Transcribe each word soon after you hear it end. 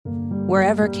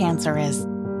Wherever cancer is,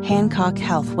 Hancock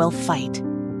Health will fight.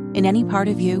 In any part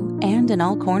of you and in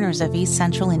all corners of East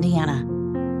Central Indiana.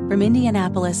 From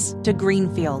Indianapolis to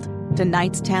Greenfield to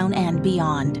Knightstown and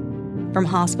beyond. From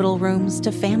hospital rooms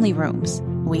to family rooms,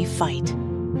 we fight.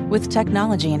 With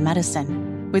technology and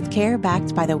medicine, with care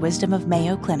backed by the wisdom of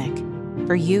Mayo Clinic.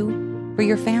 For you, for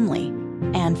your family,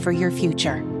 and for your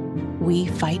future. We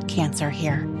fight cancer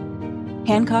here.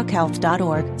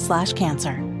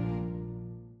 HancockHealth.org/cancer.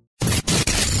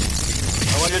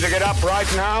 I want you to get up right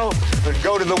now and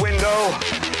go to the window,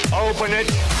 open it,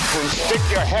 and stick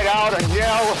your head out and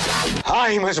yell,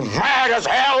 "I'm as mad as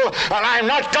hell, and I'm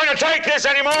not going to take this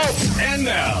anymore!" And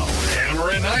now,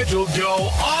 Hammer and Nigel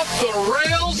go off the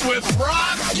rails with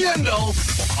Rob Kendall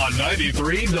on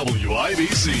 93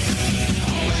 WIBC.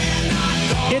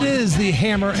 It is the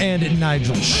Hammer and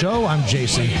Nigel Show. I'm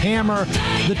Jason Hammer.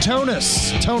 The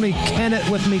Tonus, Tony Kennett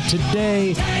with me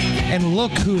today. And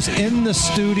look who's in the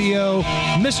studio,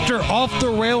 Mr. Off the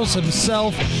Rails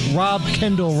himself, Rob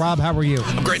Kendall. Rob, how are you?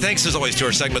 I'm great. Thanks, as always, to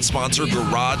our segment sponsor,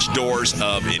 Garage Doors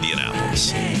of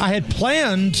Indianapolis. I had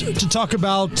planned to talk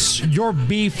about your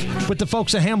beef with the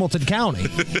folks of Hamilton County.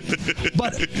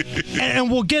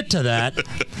 And we'll get to that.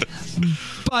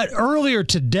 But earlier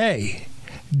today,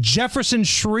 Jefferson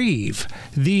Shreve,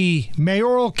 the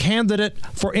mayoral candidate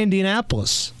for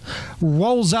Indianapolis,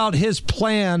 rolls out his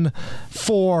plan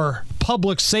for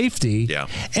public safety. Yeah.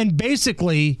 And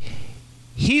basically,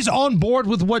 he's on board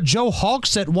with what Joe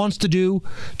Hogsett wants to do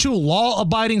to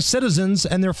law-abiding citizens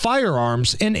and their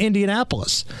firearms in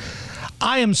Indianapolis.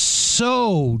 I am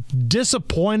so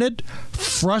disappointed,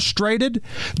 frustrated.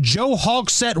 Joe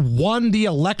Hogsett won the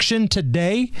election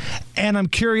today, and I'm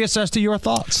curious as to your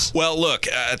thoughts. Well, look,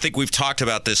 I think we've talked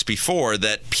about this before,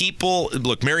 that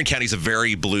Marion County is a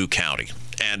very blue county.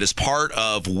 And as part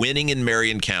of winning in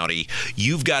Marion County,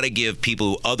 you've got to give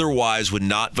people who otherwise would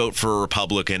not vote for a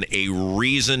Republican a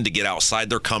reason to get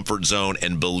outside their comfort zone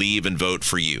and believe and vote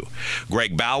for you.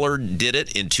 Greg Ballard did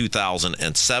it in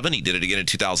 2007. He did it again in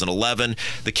 2011.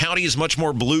 The county is much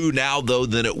more blue now, though,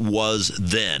 than it was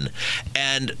then.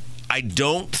 And I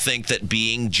don't think that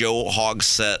being Joe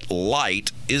Hogsett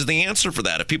light is the answer for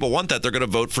that. If people want that, they're going to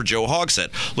vote for Joe Hogsett.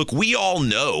 Look, we all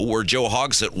know where Joe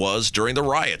Hogsett was during the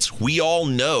riots. We all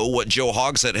know what Joe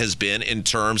Hogsett has been in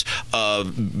terms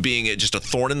of being just a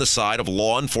thorn in the side of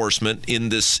law enforcement in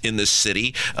this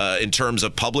city. In terms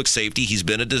of public safety, he's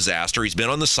been a disaster. He's been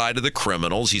on the side of the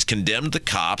criminals. He's condemned the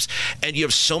cops. And you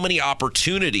have so many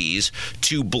opportunities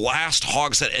to blast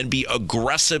Hogsett and be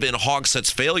aggressive in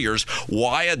Hogsett's failures.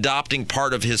 Why adopting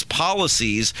part of his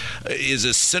policies is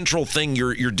a central thing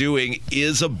you're doing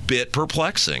is a bit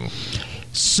perplexing.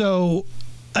 So,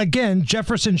 again,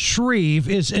 Jefferson Shreve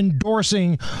is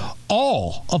endorsing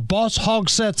all of Boss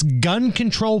Hogsett's gun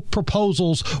control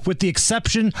proposals with the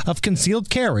exception of concealed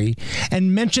carry,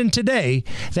 and mentioned today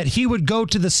that he would go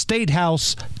to the State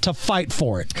House to fight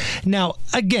for it. Now,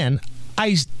 again,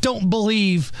 I don't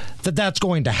believe that that's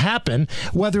going to happen,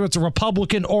 whether it's a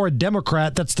Republican or a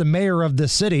Democrat that's the mayor of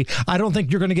this city. I don't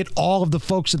think you're going to get all of the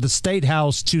folks at the State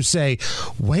House to say,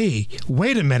 wait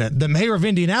a minute, the mayor of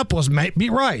Indianapolis might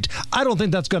be right. I don't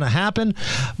think that's going to happen.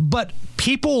 But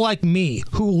people like me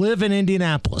who live in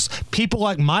Indianapolis, people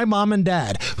like my mom and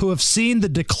dad who have seen the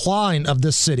decline of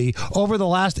this city over the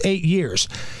last 8 years,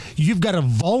 you've got a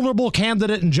vulnerable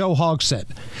candidate in Joe Hogsett.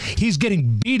 He's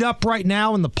getting beat up right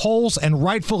now in the polls, and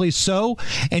rightfully so.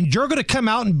 And you're going to come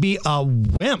out and be a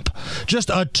wimp, just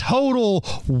a total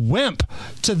wimp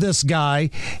to this guy.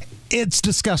 It's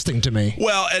disgusting to me.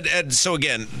 Well, and so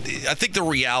again, I think the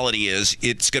reality is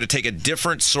it's going to take a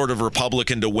different sort of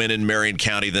Republican to win in Marion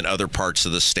County than other parts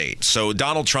of the state. So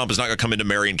Donald Trump is not going to come into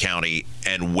Marion County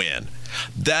and win.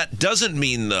 That doesn't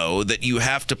mean, though, that you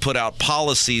have to put out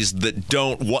policies that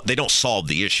don't solve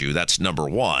the issue. That's number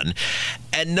one.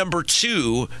 And number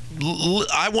two,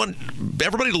 I want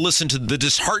everybody to listen to the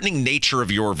disheartening nature of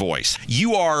your voice.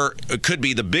 You could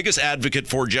be the biggest advocate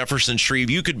for Jefferson Shreve.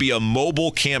 You could be a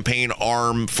mobile campaign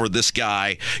arm for this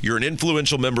guy. You're an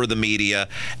influential member of the media.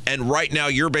 And right now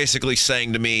you're basically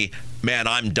saying to me, man,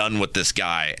 I'm done with this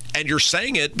guy. And you're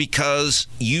saying it because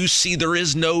you see there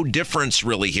is no difference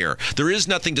really here. There is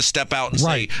nothing to step out and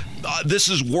say, this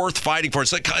is worth fighting for.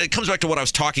 It comes back to what I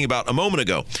was talking about a moment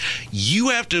ago. You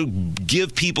have to give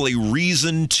give people a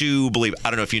reason to believe. I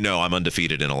don't know if you know, I'm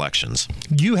undefeated in elections.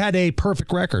 You had a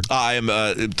perfect record. I am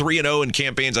 3-0 in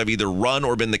campaigns I've either run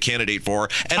or been the candidate for.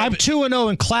 And I'm 2-0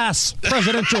 in class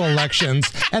presidential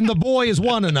elections, and the boy is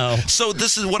 1-0. So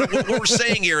this is what we're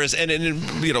saying here is, and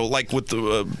you know, like with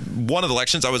the one of the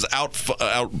elections, I was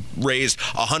outraised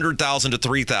 100,000 to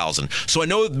 3,000. So I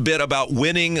know a bit about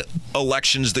winning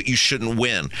elections that you shouldn't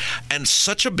win, and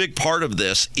such a big part of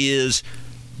this is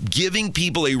giving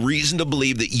people a reason to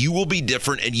believe that you will be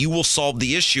different and you will solve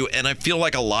the issue. And I feel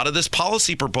like a lot of this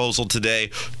policy proposal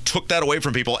today took that away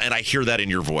from people, and I hear that in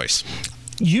your voice.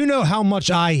 You know how much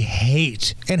I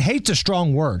hate, and hate's a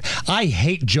strong word. I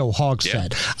hate Joe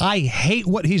Hogsett. Yeah. I hate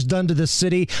what he's done to this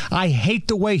city. I hate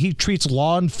the way he treats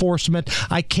law enforcement.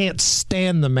 I can't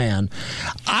stand the man.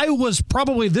 I was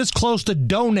probably this close to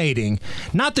donating,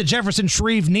 not that Jefferson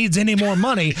Shreve needs any more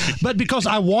money, but because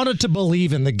I wanted to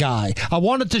believe in the guy. I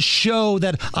wanted to show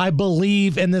that I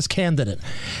believe in this candidate.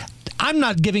 I'm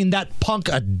not giving that punk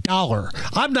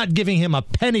 $1. I'm not giving him a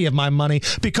penny of my money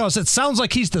because it sounds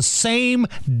like he's the same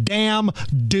damn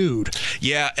dude.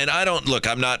 Yeah, and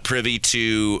I'm not privy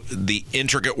to the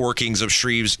intricate workings of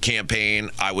Shreve's campaign.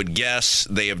 I would guess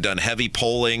they have done heavy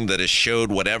polling that has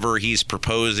showed whatever he's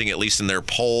proposing, at least in their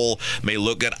poll, may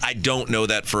look good. I don't know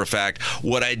that for a fact.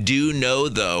 What I do know,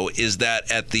 though, is that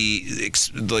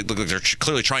they're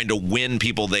clearly trying to win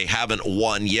people they haven't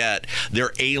won yet.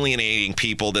 They're alienating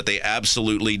people that they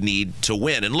absolutely need to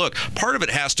win. And look, part of it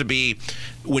has to be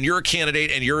when you're a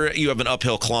candidate and you have an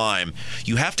uphill climb,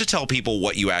 you have to tell people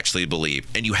what you actually believe,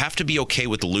 and you have to be okay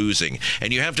with losing.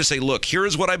 And you have to say, look, here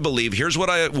is what I believe, here's what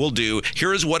I will do,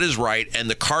 here is what is right, and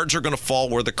the cards are going to fall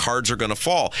where the cards are going to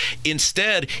fall.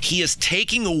 Instead, he is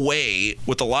taking away,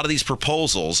 with a lot of these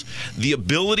proposals, the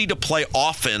ability to play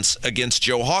offense against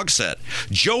Joe Hogsett.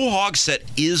 Joe Hogsett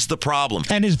is the problem.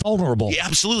 And is vulnerable. Yeah,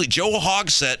 absolutely. Joe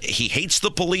Hogsett, he hates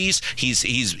the police. He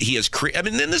has I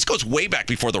mean, and this goes way back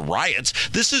before the riots.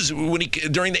 This is when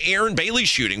during the Aaron Bailey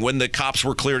shooting, when the cops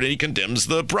were cleared, and he condemns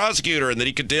the prosecutor, and then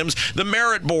he condemns the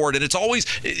merit board. And it's always,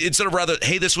 instead of rather,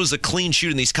 hey, this was a clean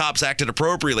shoot and these cops acted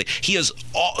appropriately, he has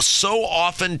so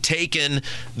often taken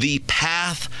the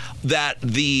path that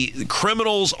the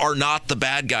criminals are not the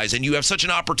bad guys. And you have such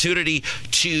an opportunity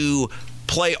to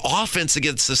play offense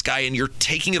against this guy, and you're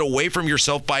taking it away from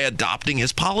yourself by adopting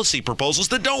his policy proposals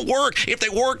that don't work. If they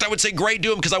worked, I would say great,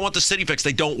 do them because I want the city fixed.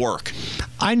 They don't work.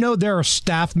 I know there are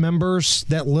staff members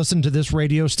that listen to this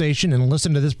radio station and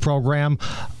listen to this program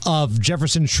of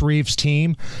Jefferson Shreve's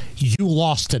team. You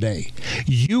lost today.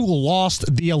 You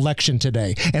lost the election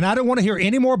today. And I don't want to hear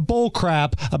any more bull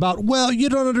crap about, well, you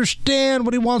don't understand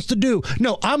what he wants to do.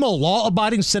 No, I'm a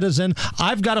law-abiding citizen.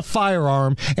 I've got a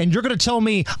firearm, and you're going to tell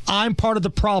me I'm part of the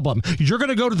problem. You're going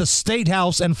to go to the State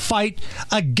House and fight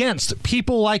against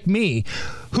people like me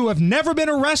who have never been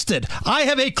arrested. I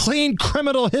have a clean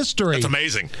criminal history. That's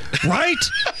amazing. Right?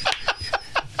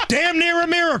 Damn near a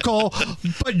miracle,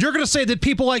 but you're going to say that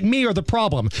people like me are the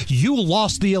problem. You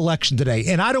lost the election today,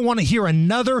 and I don't want to hear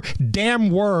another damn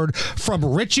word from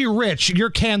Richie Rich, your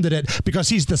candidate, because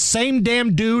he's the same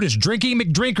damn dude as Drinky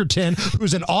McDrinkerton,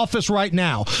 who's in office right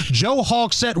now. Joe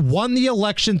Hogsett won the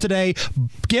election today.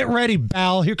 Get ready,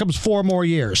 Bal. Here comes 4 more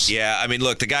years. Yeah, I mean,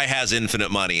 look, the guy has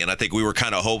infinite money, and I think we were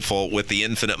kind of hopeful with the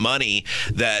infinite money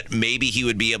that maybe he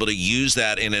would be able to use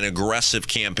that in an aggressive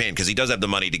campaign, because he does have the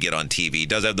money to get on TV. He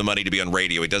does have the money to be on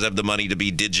radio. He does have the money to be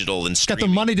digital and streaming. Got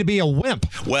the money to be a wimp.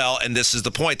 Well, and this is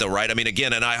the point, though, right? I mean,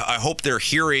 again, and I hope they're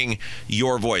hearing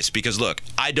your voice, because, look,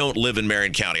 I don't live in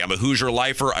Marion County. I'm a Hoosier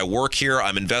lifer. I work here.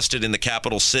 I'm invested in the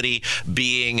capital city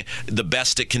being the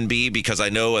best it can be, because I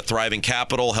know a thriving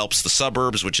capital helps the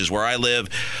suburbs, which is where I live.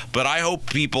 But I hope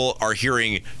people are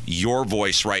hearing your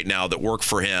voice right now that work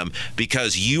for him,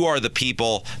 because you are the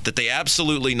people that they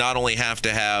absolutely not only have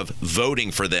to have voting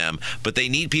for them, but they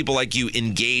need people like you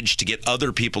engaged to get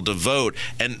other people to vote.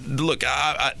 And look,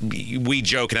 we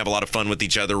joke and have a lot of fun with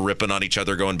each other, ripping on each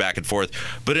other, going back and forth.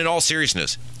 But in all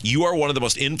seriousness, you are one of the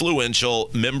most influential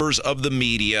members of the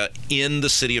media in the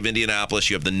city of Indianapolis.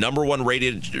 You have the #1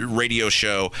 rated radio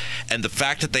show, and the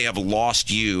fact that they have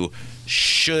lost you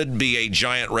should be a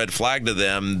giant red flag to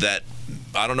them that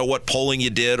I don't know what polling you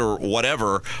did or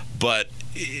whatever, but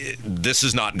this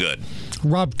is not good.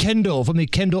 Rob Kendall from the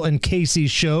Kendall and Casey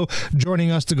Show,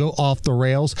 joining us to go off the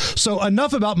rails. So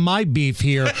enough about my beef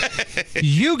here.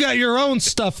 You got your own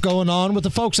stuff going on with the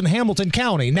folks in Hamilton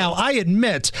County. Now, I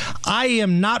admit I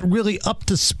am not really up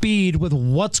to speed with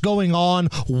what's going on,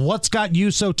 what's got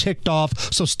you so ticked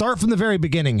off. So start from the very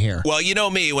beginning here. Well, you know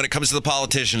me, when it comes to the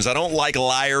politicians, I don't like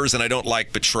liars and I don't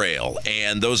like betrayal.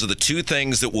 And those are the two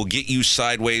things that will get you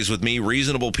sideways with me.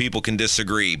 Reasonable people can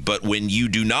disagree. But when you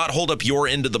do not hold up your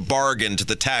end of the bargain to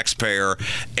the taxpayer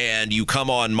and you come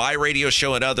on my radio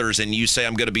show and others and you say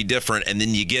I'm going to be different, and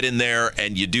then you get in there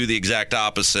and you do the exact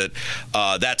opposite,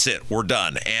 that's it. We're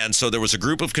done. And so there was a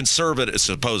group of conservatives,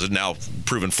 supposed now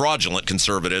proven fraudulent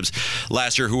conservatives,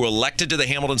 last year who were elected to the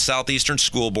Hamilton Southeastern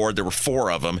School Board. There were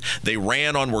 4 of them. They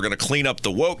ran on, we're going to clean up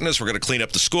the wokeness, we're going to clean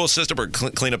up the school system, we're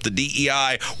going to clean up the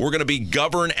DEI, we're going to be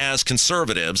governed as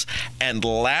conservatives. And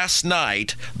last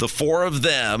night, the 4 of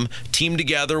them teamed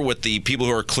together with the people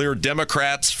who are clear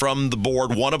Democrats from the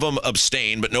board. One of them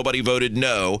abstained, but nobody voted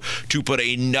no, to put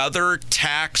another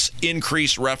tax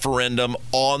increase referendum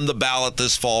on the ballot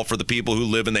this fall for the people who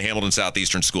live in the Hamilton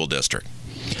Southeastern School District.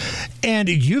 And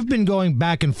you've been going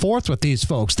back and forth with these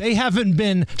folks. They haven't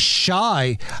been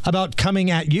shy about coming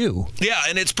at you. Yeah,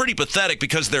 and it's pretty pathetic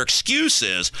because their excuse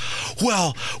is,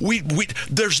 well, we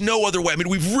there's no other way. I mean,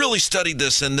 we've really studied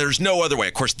this and there's no other way.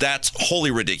 Of course, that's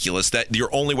wholly ridiculous, that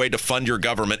your only way to fund your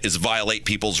government is violate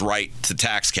people's right to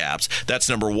tax caps. That's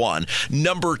number one.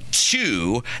 Number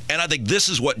two, and I think this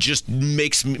is what just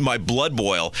makes my blood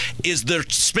boil, is the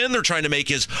spin they're trying to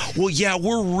make is, well, yeah,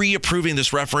 we're reapproving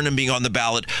this referendum being on the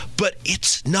ballot, but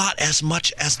it's not as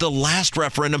much as the last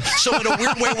referendum. So in a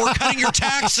weird way, we're cutting your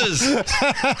taxes.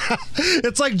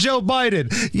 It's like Joe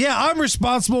Biden. Yeah, I'm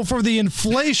responsible for the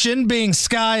inflation being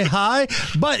sky high,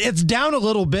 but it's down a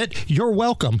little bit. You're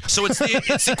welcome. So it's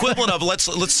the equivalent of, let's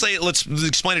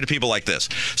explain it to people like this.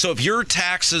 So if your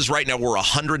taxes right now were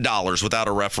 $100 without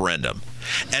a referendum,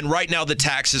 and right now the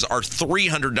taxes are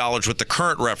 $300 with the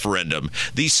current referendum,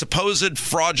 these supposed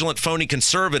fraudulent, phony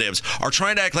conservatives are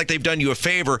trying to act like they've done you a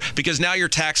favor because now your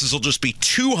taxes will just be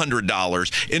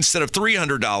 $200 instead of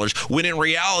 $300, when in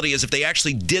reality is if they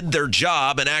actually did their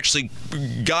job and actually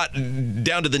got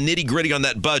down to the nitty-gritty on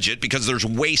that budget, because there's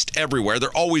waste everywhere, there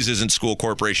always is in school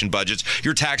corporation budgets,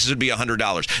 your taxes would be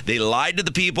 $100. They lied to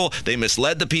the people, they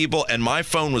misled the people, and my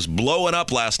phone was blowing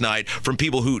up last night from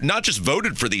people who not just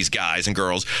voted for these guys and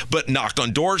girls, but knocked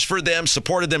on doors for them,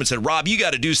 supported them, and said, Rob, you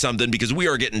got to do something because we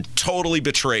are getting totally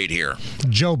betrayed here.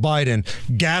 Joe Biden,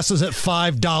 gas is at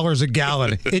 $5 a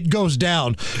gallon. It goes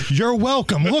down. You're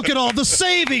welcome. Look at all the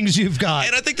savings you've got.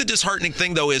 And I think the disheartening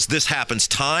thing, though, is this happens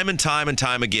time and time and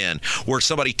time again, where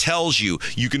somebody tells you,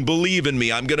 you can believe in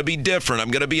me, I'm going to be different, I'm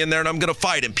going to be in there and I'm going to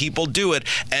fight, and people do it.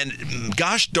 And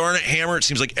gosh darn it, Hammer, it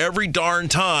seems like every darn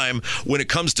time when it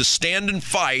comes to stand and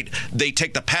fight, they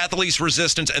take the path of least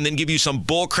resistance and then give you some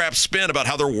bullcrap spin about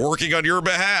how they're working on your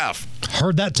behalf.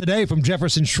 Heard that today from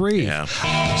Jefferson Shreve. Yeah.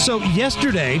 So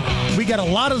yesterday, we got a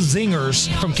lot of zingers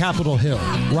from Capitol Hill,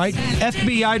 right?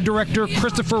 FBI Director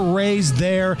Christopher Wray's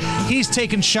there. He's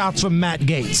taking shots from Matt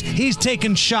Gaetz. He's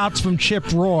taking shots from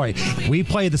Chip Roy. We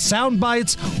play the sound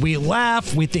bites. We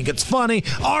laugh. We think it's funny.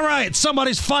 All right,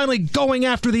 somebody's finally going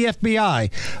after the FBI.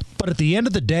 But at the end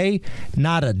of the day,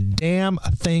 not a damn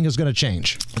thing is going to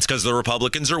change. It's because the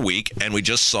Republicans are weak, and we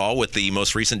just saw with the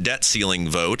most recent debt ceiling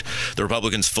vote, the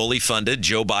Republicans fully funded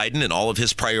Joe Biden and all of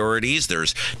his priorities.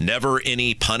 There's never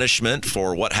any punishment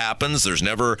for what happens. There's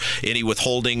never any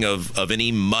withholding of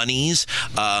any monies.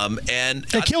 And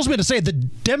it kills me to say the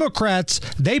Democrats,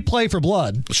 they play for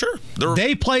blood. Sure.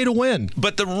 They play to win.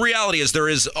 But the reality is there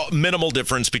is minimal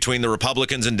difference between the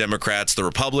Republicans and Democrats. The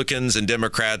Republicans and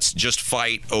Democrats just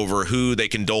fight over who they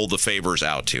can dole the favors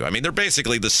out to. I mean, they're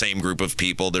basically the same group of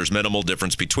people. There's minimal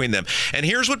difference between them. And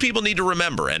here's what people need to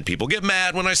remember, and people get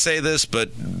mad when I say this,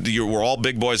 but we're all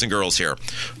big boys and girls here.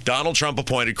 Donald Trump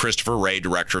appointed Christopher Wray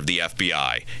director of the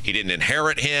FBI. He didn't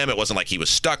inherit him. It wasn't like he was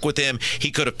stuck with him.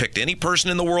 He could have picked any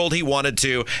person in the world he wanted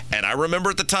to. And I remember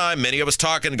at the time, many of us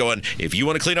talking, going, if you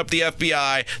want to clean up the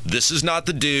FBI, this is not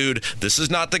the dude. This is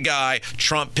not the guy.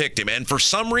 Trump picked him. And for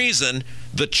some reason,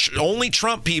 only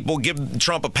Trump people give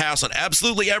Trump a pass on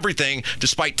absolutely everything,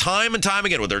 despite time and time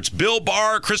again, whether it's Bill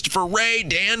Barr, Christopher Wray,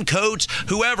 Dan Coates,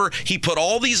 whoever, he put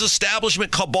all these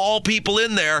establishment cabal people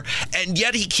in there, and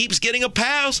yet he keeps getting a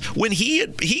pass when he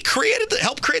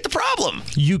helped create the problem.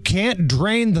 You can't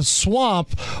drain the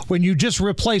swamp when you just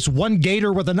replace one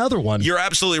gator with another one. You're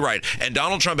absolutely right. And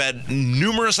Donald Trump had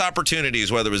numerous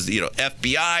opportunities, whether it was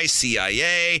FBI,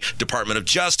 CIA, Department of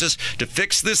Justice, to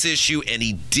fix this issue, and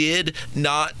he did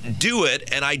not do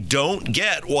it. And I don't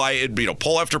get why it,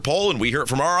 poll after poll, and we hear it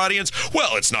from our audience.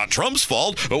 Well, it's not Trump's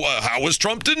fault. How was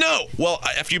Trump to know? Well,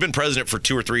 after you've been president for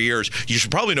 2 or 3 years, you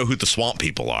should probably know who the swamp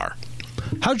people are.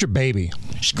 How's your baby?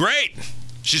 She's great.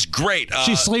 She's great.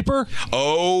 She's sleeper?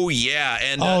 Oh, yeah.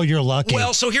 And you're lucky.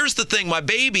 Well, so here's the thing. My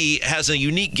baby has a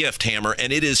unique gift, Hammer,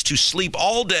 and it is to sleep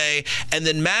all day and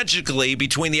then magically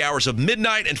between the hours of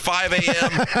midnight and 5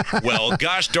 a.m., well,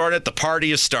 gosh darn it, the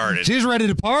party has started. She's ready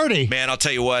to party. Man, I'll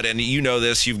tell you what, and you know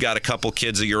this, you've got a couple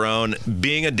kids of your own.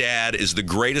 Being a dad is the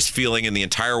greatest feeling in the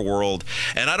entire world.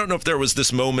 And I don't know if there was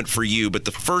this moment for you, but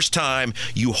the first time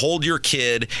you hold your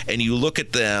kid and you look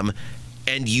at them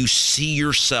and you see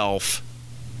yourself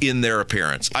in their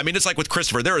appearance. I mean, it's like with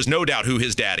Christopher. There is no doubt who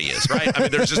his daddy is, right? I mean,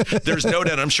 there's no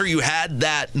doubt. I'm sure you had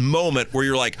that moment where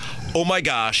you're like, oh my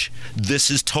gosh,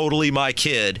 this is totally my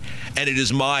kid, and it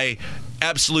is my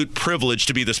absolute privilege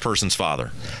to be this person's father.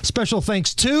 Special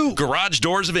thanks to Garage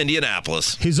Doors of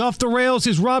Indianapolis. He's off the rails.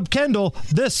 He's Rob Kendall.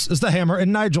 This is the Hammer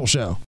and Nigel Show.